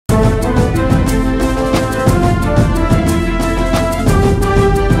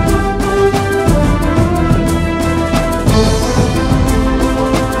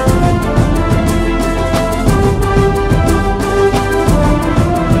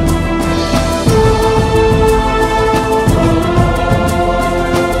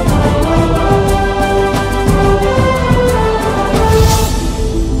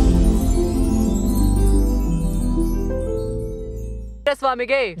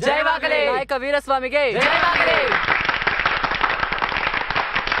ವೀರಸ್ವಾಮಿಗೆ ಜಯವಾಗಲಿ. ನಾಯಕ ವೀರಸ್ವಾಮಿಗೆ ಜಯವಾಗಲಿ.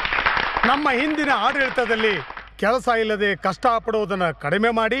 ನಮ್ಮ ಹಿಂದಿನ ಆಡಳಿತದಲ್ಲಿ ಕೆಲಸ ಇಲ್ಲದೆ ಕಷ್ಟಪಡುವುದನ್ನು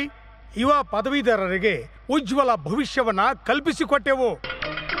ಕಡಿಮೆ ಮಾಡಿ ಯುವ ಪದವೀಧರರಿಗೆ ಉಜ್ವಲ ಭವಿಷ್ಯವನ್ನ ಕಲ್ಪಿಸಿಕೊಟ್ಟೆವು.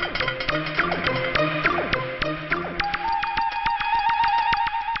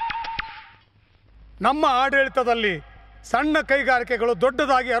 ನಮ್ಮ ಆಡಳಿತದಲ್ಲಿ ಸಣ್ಣ ಕೈಗಾರಿಕೆಗಳು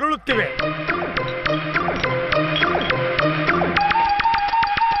ದೊಡ್ಡದಾಗಿ ಅರಳುತ್ತಿವೆ.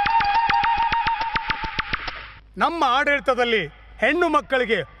 ನಮ್ಮ ಆಡಳಿತದಲ್ಲಿ ಹೆಣ್ಣು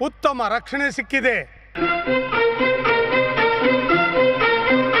ಮಕ್ಕಳಿಗೆ ಉತ್ತಮ ರಕ್ಷಣೆ ಸಿಕ್ಕಿದೆ.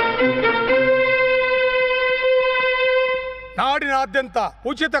 ನಾಡಿನಾದ್ಯಂತ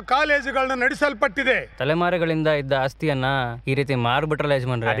ಉಚಿತ ಕಾಲೇಜುಗಳನ್ನು ನಡೆಸಲ್ಪಟ್ಟಿದೆ. ತಲೆಮಾರುಗಳಿಂದ ಇದ್ದ ಆಸ್ತಿಯನ್ನ ಈ ರೀತಿ ಮಾರ್ಬಿಟ್ರಲ್ಲ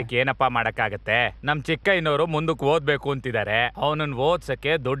ಯಜಮಾನ್ರೆ. ಅದಕ್ಕೆ ಏನಪ್ಪಾ ಮಾಡಕ್ಕಾಗತ್ತೆ? ನಮ್ ಚಿಕ್ಕಯ್ಯನವರು ಮುಂದಕ್ಕೆ ಓದ್ಬೇಕು ಅಂತಿದ್ದಾರೆ. ಅವನನ್ನ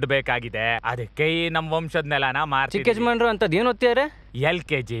ಓದ್ಸಕ್ಕೆ ದುಡ್ಡು ಬೇಕಾಗಿದೆ. ಅದಕ್ಕೆ ಈ ನಮ್ ವಂಶದ ನೆಲನ ಮಾರ್ತಿ. ಚಿಕ್ಕ ಯಜಮಾನ್ರು ಅಂತದ್ ಏನ್ ಓದ್ತಿದಾರೆ?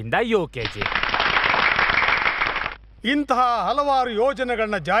 LKG ಇಂದ UKG. ಇಂತಹ ಹಲವಾರು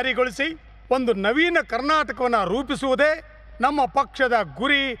ಯೋಜನೆಗಳನ್ನ ಜಾರಿಗೊಳಿಸಿ ಒಂದು ನವೀನ ಕರ್ನಾಟಕವನ್ನ ರೂಪಿಸುವುದೇ ನಮ್ಮ ಪಕ್ಷದ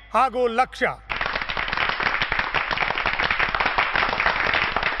ಗುರಿ ಹಾಗೂ ಲಕ್ಷ್ಯ.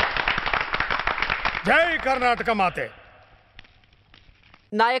 ಜೈ ಕರ್ನಾಟಕ ಮಾತೆ.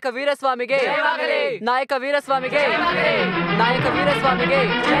 ನಾಯಕ ವೀರಸ್ವಾಮಿಗೆ ಜಯವಾಗಲಿ. ನಾಯಕ ವೀರಸ್ವಾಮಿಗೆ ಜಯವಾಗಲಿ. ನಾಯಕ ವೀರಸ್ವಾಮಿಗೆ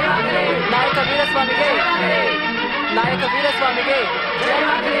ಜಯವಾಗಲಿ. ನಾಯಕ ವೀರಸ್ವಾಮಿಗೆ ಜಯವಾಗಲಿ. ನಾಯಕ ವೀರಸ್ವಾಮಿಗೆ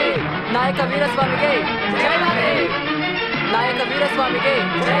ಜಯವಾಗಲಿ. ನಾಯಕ ವೀರಸ್ವಾಮಿಗೆ ಜಯವಾಗಲಿ. ನಾಯಕ ವೀರಸ್ವಾಮಿಗೆ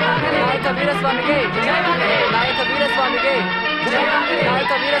ಜಯವಾಗಲಿ. ನಾಯಕ ವೀರಸ್ವಾಮಿಗೆ ಜಯವಾಗಲಿ. ನಾಯಕ ವೀರಸ್ವಾಮಿಗೆ ಜಯವಾಗಲಿ. ನಾಯಕ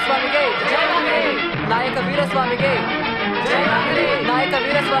ವೀರಸ್ವಾಮಿಗೆ ಜಯವಾಗಲಿ. ನಾಯಕ ವೀರಸ್ವಾಮಿಗೆ ಜಯವಾಗಲಿ. ನಾಯಕ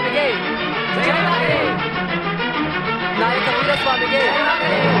ವೀರಸ್ವಾಮಿಗೆ ಜಯವಾಗಲಿ. ನಾಯಕ ವೀರಸ್ವಾಮಿಗೆ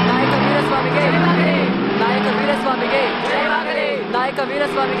ನಾಯಕ ವೀರಸ್ವಾಮಿಗೆ ನಾಯಕ ವೀರಸ್ವಾಮಿಗೆ ನಾಯಕ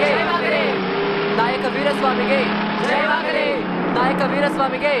ವೀರಸ್ವಾಮಿಗೆ ನಾಯಕ ವೀರಸ್ವಾಮಿಗೆ ನಾಯಕ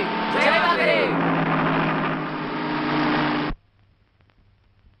ವೀರಸ್ವಾಮಿಗೆ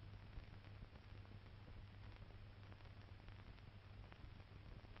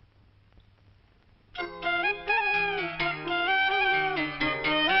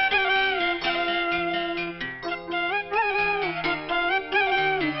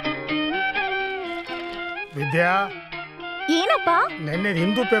ವಿದ್ಯಾ, ಏನಪ್ಪ ನಿನ್ನೆ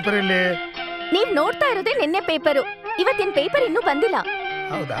ಹಿಂದೂ ಪೇಪರ್ ಇಲ್ಲಿ? ನೀವ್ ನೋಡ್ತಾ ಇರೋದೇ ನಿನ್ನೆ ಪೇಪರು. ಇವತ್ತಿನ ಪೇಪರ್ ಇನ್ನೂ ಬಂದಿಲ್ಲ.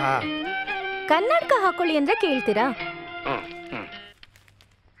 ಹೌದಾ? ಕನ್ನಡಕ ಹಾಕೊಳ್ಳಿ ಅಂದ್ರೆ ಕೇಳ್ತೀರಾ?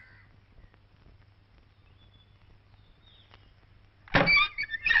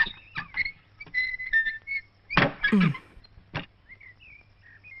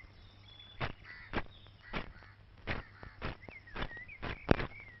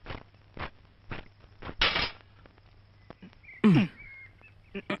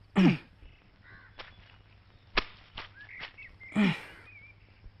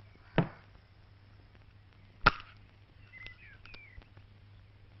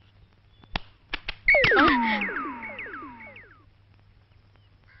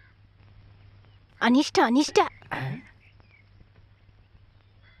 ಅನಿಷ್ಟ ಅನಿಷ್ಟ.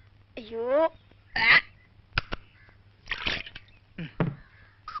 ಅಯ್ಯೋ,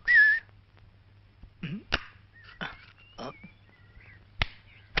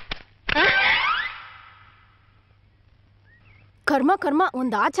 ಕರ್ಮ ಕರ್ಮ.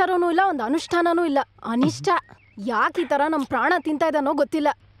 ಒಂದ್ ಆಚಾರನೂ ಇಲ್ಲ, ಒಂದ್ ಅನುಷ್ಠಾನನೂ ಇಲ್ಲ. ಅನಿಷ್ಟ. ಯಾಕೆ ಈ ತರ ನಮ್ ಪ್ರಾಣ ತಿಂತಾ ಇದ್ದಾನೋ ಗೊತ್ತಿಲ್ಲ.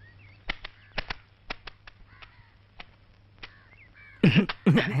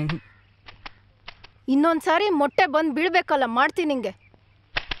 ಇನ್ನೊಂದ್ಸಾರಿ ಮೊಟ್ಟೆ ಬಂದ್ ಬೀಳ್ಬೇಕಲ್ಲ, ಮಾಡ್ತೀನಿ ನಿಂಗೆ.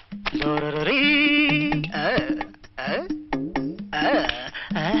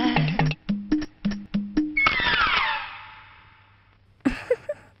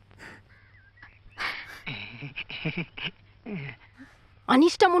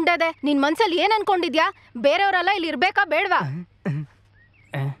 ಅನಿಷ್ಟ ಮುಂಡೆದೆ. ನಿನ್ ಮನ್ಸಲ್ಲಿ ಏನ್ ಅನ್ಕೊಂಡಿದ್ಯಾ? ಬೇರೆಯವರೆಲ್ಲ ಇಲ್ಲಿ ಇರ್ಬೇಕಾ ಬೇಡ್ವಾ?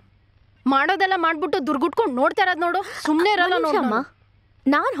 ಮಾಡೋದೆಲ್ಲ ಮಾಡ್ಬಿಟ್ಟು ದುರ್ಗುಟ್ಕೊಂಡು ನೋಡ್ತಾ ಇರೋದ್ ನೋಡು. ಸುಮ್ನೆ ಇರಲ್ಲ ನೋಡಮ್ಮ.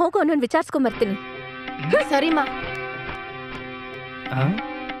 ನಾನ್ ಹೋಗೋ ಅವನನ್ನ ವಿಚಾರಿಸ್ಕೊಂಬರ್ತೀನಿ. ಸರಿಮಾ.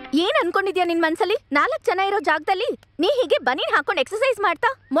 ಏನ್ ಅನ್ಕೊಂಡಿದ್ಯಾ ನಿನ್ ಮನ್ಸಲ್ಲಿ? 4 ಜನ ಇರೋ ಜಾಗದಲ್ಲಿ ನೀ ಹೀಗೆ ಬನೀನ್ ಹಾಕೊಂಡು ಎಕ್ಸರ್ಸೈಸ್ ಮಾಡ್ತಾ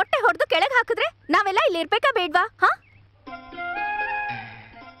ಮೊಟ್ಟೆ ಹೊಡೆದು ಕೆಳಗೆ ಹಾಕಿದ್ರೆ ನಾವೆಲ್ಲ ಇಲ್ಲಿ ಇರ್ಬೇಕಾ ಬೇಡ್ವಾ?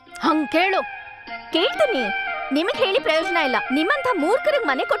 ಹಂಗ್ ಕೇಳು. ಕೇಳ್ತೀನಿ. ನಿಮಗ್ ಹೇಳಿ ಪ್ರಯೋಜನ ಇಲ್ಲ. ನಿಮ್ಮಂತ ಮೂರ್ಖರಿಗೆ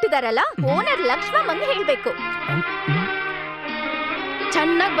ಮನೆ ಕೊಟ್ಟಿದಾರಲ್ಲ, ಓನರ್ ಲಕ್ಷ್ಮ ಮಂದಿ ಹೇಳ್ಬೇಕು.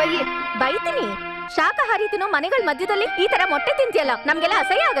 ಚೆನ್ನಾಗ್ ಬೈತೀನಿ. ಶಾಕಾಹಾರಿ ತಿನ್ನೋ ಮನೆಗಳ ಮಧ್ಯದಲ್ಲಿ ಈ ತರ ಮೊಟ್ಟೆ ತಿಂತಿಯಲ್ಲ, ನಮ್ಗೆಲ್ಲ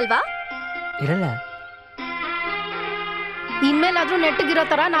ಅಸಹ್ಯ ಆಗಲ್ವಾ? ಇರಲ್ಲ. ಇನ್ಮೇಲಾದ್ರೂ ನೆಟ್ಟಗಿರೋ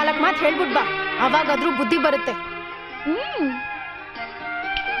ತರ 4 ಮಾತು ಹೇಳ್ಬಿಟ್ ಬಾ. ಅವಾಗಾದ್ರೂ ಬುದ್ಧಿ ಬರುತ್ತೆ.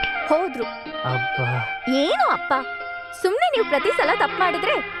 ಹೋದ್ರು. ಏನು ಅಪ್ಪ? ಸುಮ್ನೆ ನೀವು ಪ್ರತಿ ಸಲ ತಪ್ಪು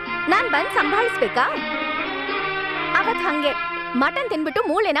ಮಾಡಿದ್ರೆ ನಾನ್ ಬಂದ್ ಸಂಭಾಳಿಸ್ಬೇಕಾ? ಅವತ್ ಹಂಗೆ ಮಟನ್ ತಿನ್ಬಿಟ್ಟು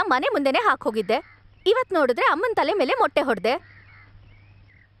ಮೂಳೆನ ಮನೆ ಮುಂದೆನೆ ಹಾಕೋಗಿದ್ದೆ. ಇವತ್ ನೋಡಿದ್ರೆ ಅಮ್ಮನ್ ತಲೆ ಮೇಲೆ ಮೊಟ್ಟೆ ಹೊಡೆದೆ.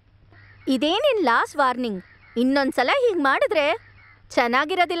 ಇದೇನಿನ್ ಲಾಸ್ಟ್ ವಾರ್ನಿಂಗ್. ಇನ್ನೊಂದ್ಸಲ ಹೀಗ್ ಮಾಡಿದ್ರೆ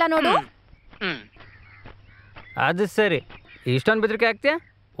ಚೆನ್ನಾಗಿರೋದಿಲ್ಲ ನೋಡು. ಅದು ಸರಿ, ಇಷ್ಟೊಂದು ಬೆದರಿಕೆ ಆಗ್ತೀಯಾ?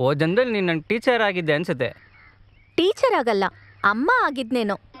 ಓದಂದಲ್ಲಿ ನೀನು ನನ್ನ ಟೀಚರ್ ಆಗಿದ್ದೆ ಅನ್ಸುತ್ತೆ. ಟೀಚರ್ ಆಗಲ್ಲ, ಅಮ್ಮ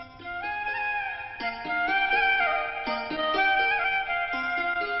ಆಗಿದ್ನೇನೋ.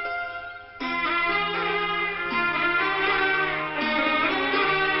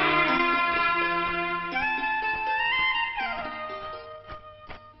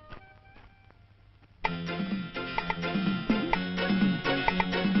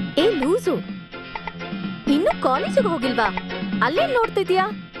 ಏ ಲೂಸು, ಇನ್ನು ಕಾಲೇಜಿಗೆ ಹೋಗಿಲ್ವಾ? ಅಲ್ಲೇನ್ ನೋಡ್ತಿದ್ಯಾ?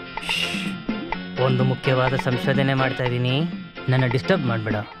 ಒಂದು ಮುಖ್ಯವಾದ ಸಂಶೋಧನೆ ಮಾಡ್ತಾ ಇದ್ದೀನಿ, ನನ್ನ ಡಿಸ್ಟರ್ಬ್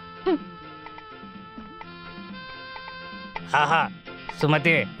ಮಾಡಬೇಡ. ಆಹಾ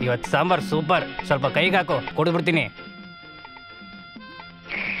ಸುಮತಿ, ಇವತ್ತು ಸಾಂಬಾರ್ ಸೂಪರ್. ಸ್ವಲ್ಪ ಕೈಗೆ ಹಾಕೋ, ಕೊಡ್ಬಿಡ್ತೀನಿ.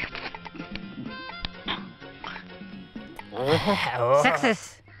 ಸಕ್ಸಸ್.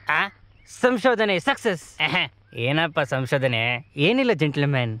 ಸಂಶೋಧನೆ ಸಕ್ಸಸ್. ಏನಪ್ಪ ಸಂಶೋಧನೆ? ಏನಿಲ್ಲ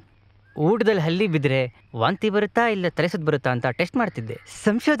ಜೆಂಟ್ಲ್ಮ್ಯಾನ್, ಊಟದಲ್ಲಿ ಹಲ್ಲಿ ಬಿದ್ದರೆ ವಾಂತಿ ಬರುತ್ತಾ ಇಲ್ಲ ತಲೆಸುತ್ತ ಬರುತ್ತಾ ಅಂತ ಟೆಸ್ಟ್ ಮಾಡ್ತಿದ್ದೆ.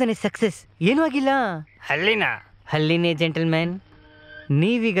 ಸಂಶೋಧನೆ ಸಕ್ಸಸ್. ಏನೂ ಆಗಿಲ್ಲ. ಹಲ್ಲಿನೇ ಜೆಂಟಲ್ಮ್ಯಾನ್.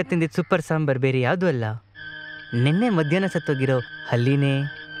 ನೀವೀಗ ತಿಂದಿದ್ದು ಸೂಪರ್ ಸಾಂಬಾರ್ ಬೇರೆ ಯಾವುದೂ ಅಲ್ಲ, ನಿನ್ನೆ ಮಧ್ಯಾಹ್ನ ಸತ್ತೋಗಿರೋ ಹಲ್ಲಿನೇ.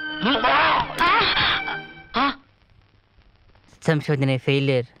 ಸಂಶೋಧನೆ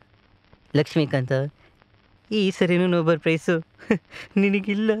ಫೇಲಿಯರ್. ಲಕ್ಷ್ಮೀಕಾಂತ, ಈ ಸರಿನೂ Nobel price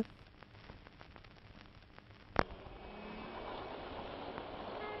ನಿನಗಿಲ್ಲ.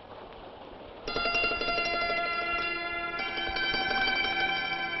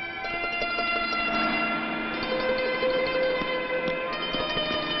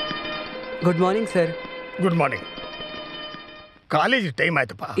 Good morning sir. Good morning. College time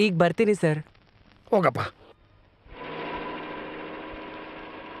ಆಯ್ತಪ್ಪ. ಈಗ ಬರ್ತೀನಿ ಸರ್. ಹೋಗಪ್ಪ.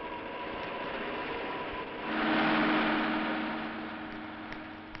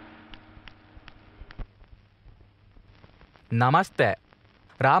 ನಮಸ್ತೆ.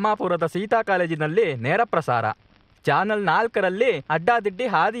 ರಾಮಾಪುರದ ಸೀತಾ ಕಾಲೇಜಿನಲ್ಲಿ ನೇರ ಪ್ರಸಾರ. ಚಾನಲ್ 4ರಲ್ಲಿ ಅಡ್ಡಾದಿಡ್ಡಿ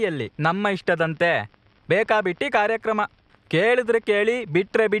ಹಾದಿಯಲ್ಲಿ ನಮ್ಮ ಇಷ್ಟದಂತೆ ಬೇಕಾಬಿಟ್ಟಿ ಕಾರ್ಯಕ್ರಮ. ಕೇಳಿದ್ರೆ ಕೇಳಿ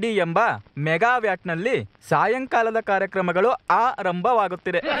ಬಿಟ್ರೆ ಬಿಡಿ ಎಂಬ ಮೆಗಾ ವ್ಯಾಟ್ನಲ್ಲಿ ಸಾಯಂಕಾಲದ ಕಾರ್ಯಕ್ರಮಗಳು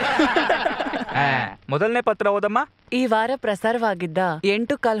ಆರಂಭವಾಗುತ್ತಿದೆ. ಮೊದಲನೇ ಪತ್ರ ಓದಮ್ಮ. ಈ ವಾರ ಪ್ರಸಾರವಾಗಿದ್ದ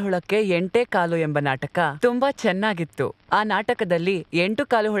 8 ಕಾಲು ಹುಳಕ್ಕೆ 8 ಕಾಲು ಎಂಬ ನಾಟಕ ತುಂಬಾ ಚೆನ್ನಾಗಿತ್ತು. ಆ ನಾಟಕದಲ್ಲಿ 8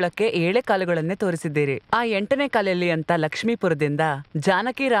 ಕಾಲು ಹುಳಕ್ಕೆ 7 ಕಾಲುಗಳನ್ನೇ ತೋರಿಸಿದ್ದೀರಿ. ಆ 8ನೇ ಕಾಲಲ್ಲಿ ಅಂತ ಲಕ್ಷ್ಮೀಪುರದಿಂದ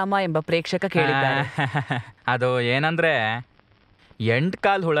ಜಾನಕಿ ರಾಮ ಎಂಬ ಪ್ರೇಕ್ಷಕ ಕೇಳಿದ್ದಾರೆ. ಅದು ಏನಂದ್ರೆ 8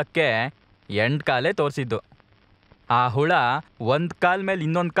 ಕಾಲು ಹುಳಕ್ಕೆ 8 ಕಾಲೇ ತೋರಿಸಿದ್ದು. ಆ ಹುಳ 1 ಕಾಲ್ ಮೇಲೆ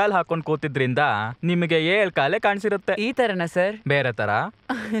ಇನ್ನೊಂದು ಕಾಲ್ ಹಾಕೊಂಡು ಕೂತಿದ್ರಿಂದ ನಿಮಗೆ 7 ಕಾಲೇ ಕಾಣಿಸಿರುತ್ತೆ. ಈ ತರನ ಸರ್? ಬೇರೆ ತರ.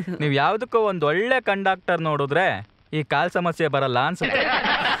 ನೀವು ಯಾವ್ದಕ್ಕೂ ಒಂದು ಒಳ್ಳೆ ಕಂಡಕ್ಟರ್ ನೋಡಿದ್ರೆ ಈ ಕಾಲ್ ಸಮಸ್ಯೆ ಬರಲ್ಲ ಅನ್ಸುತ್ತೆ.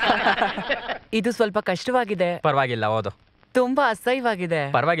 ಇದು ಸ್ವಲ್ಪ ಕಷ್ಟವಾಗಿದೆ. ಪರವಾಗಿಲ್ಲ, ಓದು. ತುಂಬಾ ಅಸಹ್ಯವಾಗಿದೆ.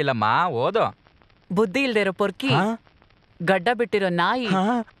 ಪರವಾಗಿಲ್ಲಮ್ಮ, ಓದು. ಬುದ್ಧಿ ಇಲ್ದೇ ಇರೋ ಪೊರ್ಕಿ, ಗಡ್ಡ ಬಿಟ್ಟಿರೋ ನಾಯಿ.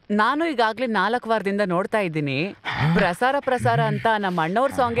 ನಾನು ಈಗಾಗ್ಲೇ 4 ವಾರದಿಂದ ನೋಡ್ತಾ ಇದ್ದೀನಿ. ಪ್ರಸಾರ ಅಂತ ನಮ್ಮ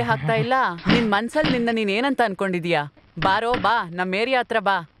ಅಣ್ಣವ್ರ ಸಾಂಗ್ಗೆ ಹಾಕ್ತಾ ಇಲ್ಲ. ನಿನ್ ಮನ್ಸಲ್ಲಿ ನೀನ್ ಏನಂತ ಅನ್ಕೊಂಡಿದೀಯಾ? ಬಾರೋ ಬಾ, ನಮ್ಮ ಏರಿಯಾ ಹತ್ರ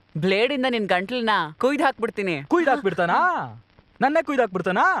ಬಾ. ಬ್ಲೇಡ್ ಇಂದ ನಿನ್ ಗಂಟ್ಲನ್ನ ಕುಯ್ದು ಹಾಕ್ಬಿಡ್ತೀನಿ. ಕುಯ್ದು ಹಾಕ್ಬಿಡ್ತಾನಾ? ನನ್ನೇ ಕುಯ್ದು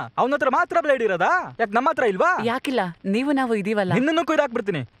ಹಾಕ್ಬಿಡ್ತಾನಾ? ಅವನ ಹತ್ರ ಮಾತ್ರ ಬ್ಲೇಡ್ ಇರೋದಾ? ಯಾಕೆ ನಮ್ಮ ಹತ್ರ ಇಲ್ವಾ? ಯಾಕಿಲ್ಲ, ನಾವು ಇದೀವಲ್ಲ. ನಿನ್ನನ್ನು ಕುಯ್ದು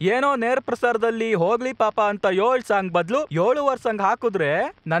ಹಾಕ್ಬಿಡ್ತೀನಿ. ಏನೋ ನೇರ ಪ್ರಸಾರದಲ್ಲಿ ಹೋಗ್ಲಿ ಪಾಪ ಅಂತ 7 ಸಾಂಗ್ ಬದಲು 7 ಸಾಂಗ್ ಹಾಕಿದ್ರೆ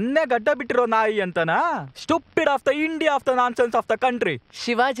ನನ್ನೇ ಗಡ್ಡ ಬಿಟ್ಟಿರೋ ನಾಯಿ ಅಂತನಾ? Stupid of the India of the nonsense of the country.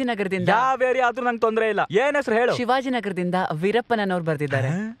 ಶಿವಾಜಿನಗರದಿಂದ ಯಾವ ಏರಿಯಾ ಆದ್ರೂ ನಂಗೆ ತೊಂದ್ರೆ ಇಲ್ಲ. ಏನ್ ಹೆಸರು ಹೇಳು? ಶಿವಾಜಿನಗರದಿಂದ ವೀರಪ್ಪನವ್ರು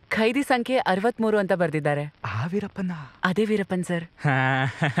ಬರ್ದಿದ್ದಾರೆ. ಖೈದಿ ಸಂಖ್ಯೆ 63 ಅಂತ ಬರ್ದಿದ್ದಾರೆ. ಆ ವೀರಪ್ಪನ? ಅದೇ ವೀರಪ್ಪನ್ ಸರ್.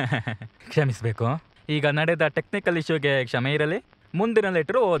 ಕ್ಷಮಿಸ್ಬೇಕು. ಈಗ ನಡೆದ ಟೆಕ್ನಿಕಲ್ ಇಶ್ಯೂಗೆ ಕ್ಷಮೆ ಇರಲಿ. ಮುಂದಿನ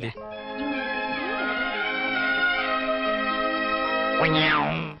ಲೆಟರ್ ಓದಿ.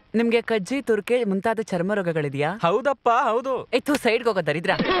 ನಿಮ್ಗೆ ಕಜ್ಜಿ, ತುರ್ಕೆ ಮುಂತಾದ ಚರ್ಮ ರೋಗಗಳಿದ್ಯಾ? ಹೌದಪ್ಪ, ಹೌದು. ಎತ್ತು ಸೈಡ್ಗೆ ಹೋಗೋ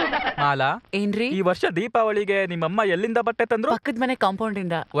ದರಿದ್ರ. ಮಾಲಾ, ಏನ್ರಿ? ಈ ವರ್ಷ ದೀಪಾವಳಿಗೆ ನಿಮ್ಮಮ್ಮ ಎಲ್ಲಿಂದ ಬಟ್ಟೆ ತಂದ್ರು? ಪಕ್ಕದ ಮನೆ ಕಾಂಪೌಂಡ್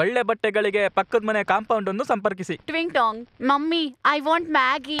ಇಂದ. ಒಳ್ಳೆ ಬಟ್ಟೆಗಳಿಗೆ ಪಕ್ಕದ ಮನೆ ಕಾಂಪೌಂಡ್ ಅನ್ನು ಸಂಪರ್ಕಿಸಿ. ಟ್ವಿಂಗ್ ಟಾಂಗ್. Mummy, I want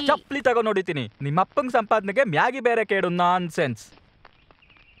Maggi. ಚಪ್ಪಲಿ ತಗೋ ನೋಡಿತೀನಿ. ನಿಮ್ಮಪ್ಪಂಗ್ ಸಂಪಾದನೆಗೆ ಮ್ಯಾಗಿ ಬೇರೆ ಕೇಡು. ನಾನ್ ಸೆನ್ಸ್.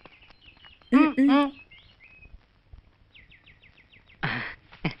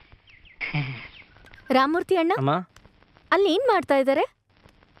 ರಾಮೂರ್ತಿ ಅಣ್ಣ, ಅಲ್ಲಿ ಏನ್ ಮಾಡ್ತಾ ಇದ್ದಾರೆ?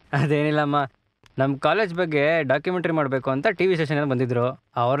 ಅದೇನಿಲ್ಲಮ್ಮ, ನಮ್ಮ ಕಾಲೇಜ್ ಬಗ್ಗೆ ಡಾಕ್ಯುಮೆಂಟ್ರಿ ಮಾಡಬೇಕು ಅಂತ ಟಿವಿ ಸ್ಟೇಷನ್ ಬಂದಿದ್ರು.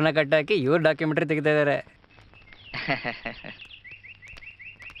 ಅವ್ರನ್ನ ಕಟ್ಟಾಕಿ ಇವ್ರು ಡಾಕ್ಯುಮೆಂಟ್ರಿ ತೆಗಿತಾ ಇದ್ದಾರೆ.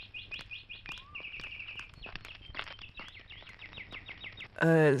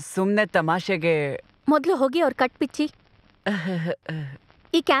 ಸುಮ್ನೆ ತಮಾಷೆಗೆ. ಮೊದ್ಲು ಹೋಗಿ ಅವ್ರ ಕಟ್ ಪಿಚ್ಚಿ.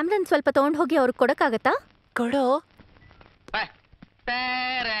 ಈ ಕ್ಯಾಮ್ರನ್ ಸ್ವಲ್ಪ ತಗೊಂಡ್ ಹೋಗಿ ಅವ್ರಿಗೆ ಕೊಡಕ್ಕಾಗತ್ತಾ? ಕೊಡೋ.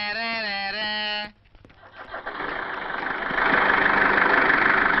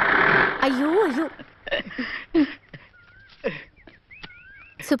 ಅಯ್ಯೋ ಅಯ್ಯೋ.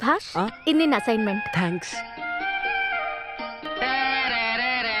 ಸುಭಾಷ್, ಇನ್ನಿನ್ ಅಸೈನ್ಮೆಂಟ್. ಥ್ಯಾಂಕ್ಸ್.